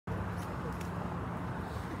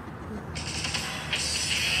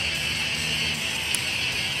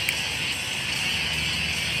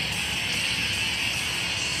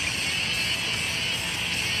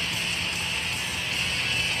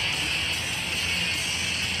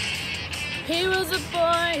He was a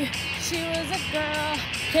boy, she was a girl.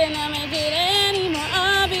 Can I make it any more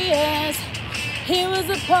obvious? He was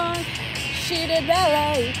a punk, she did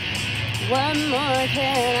ballet. What more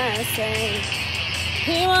can I say?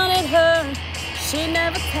 He wanted her, she'd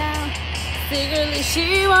never tell. Secretly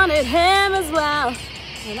she wanted him as well.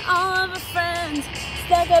 And all of her friends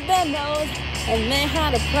stuck up their nose, and they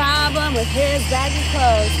had a problem with his baggy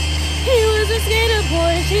clothes. He was a skater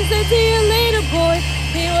boy, she said see you later boy.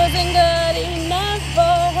 He wasn't good enough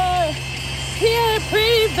for her. He had a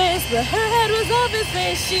pretty face, but her head was off his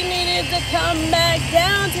face. She needed to come back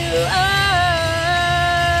down to earth.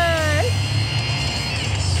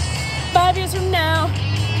 5 years from now,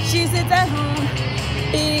 she sits at home,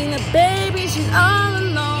 feeding the baby, she's all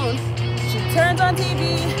alone. She turns on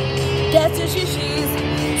TV, guess who she's?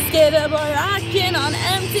 Sk8ter Boi rocking on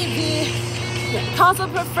MTV. Calls up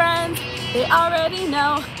her friends, they already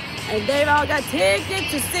know, and they've all got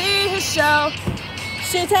tickets to see his show.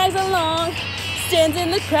 She tags along, stands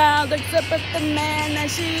in the crowd, looks up at the man that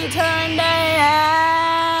she turned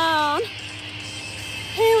down.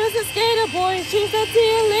 He was a skater boy, she said see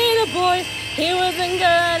you later boy. He wasn't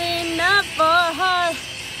good enough for her.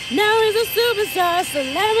 Now he's a superstar,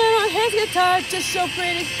 slamming on his guitar to show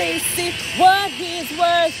pretty face, see what he's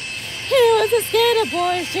worth. He was a skater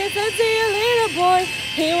boy, she said see you later boy.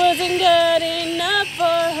 He wasn't good enough for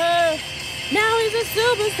her. Now he's a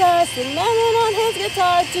superstar, slamming on his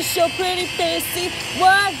guitar to show pretty face, see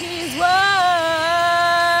what he's worth.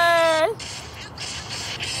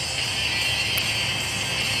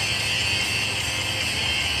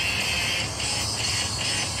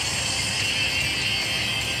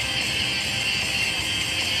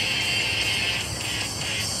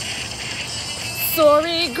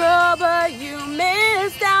 Sorry girl, but you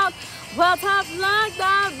missed out. Well, tough luck,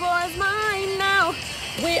 that boy's mine now.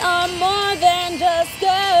 We are more than just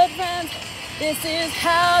good friends. This is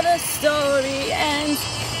how the story ends.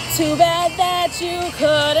 Too bad that you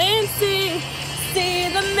couldn't see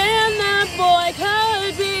the man that boy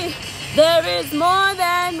could be. There is more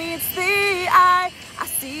than meets the eye. I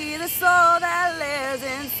see the soul that lives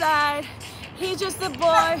inside. He's just a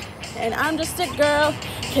boy, and I'm just a girl.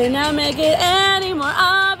 Can I make it any more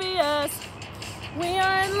obvious? We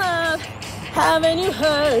are in love, haven't you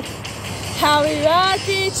heard? How we rock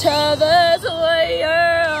each other's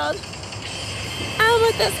world. I'm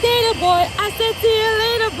with the skater boy, I said see you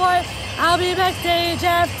later boy. I'll be backstage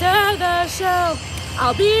after the show.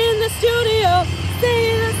 I'll be in the studio,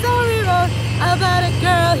 singing the song we wrote about a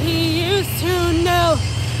girl he used to know.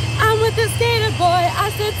 I'm with the skater boy, I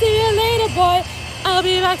said see you later boy. I'll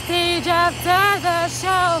be backstage after the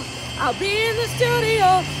show. I'll be in the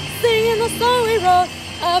studio, singing the song we wrote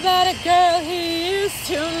about a girl he used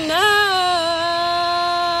to know.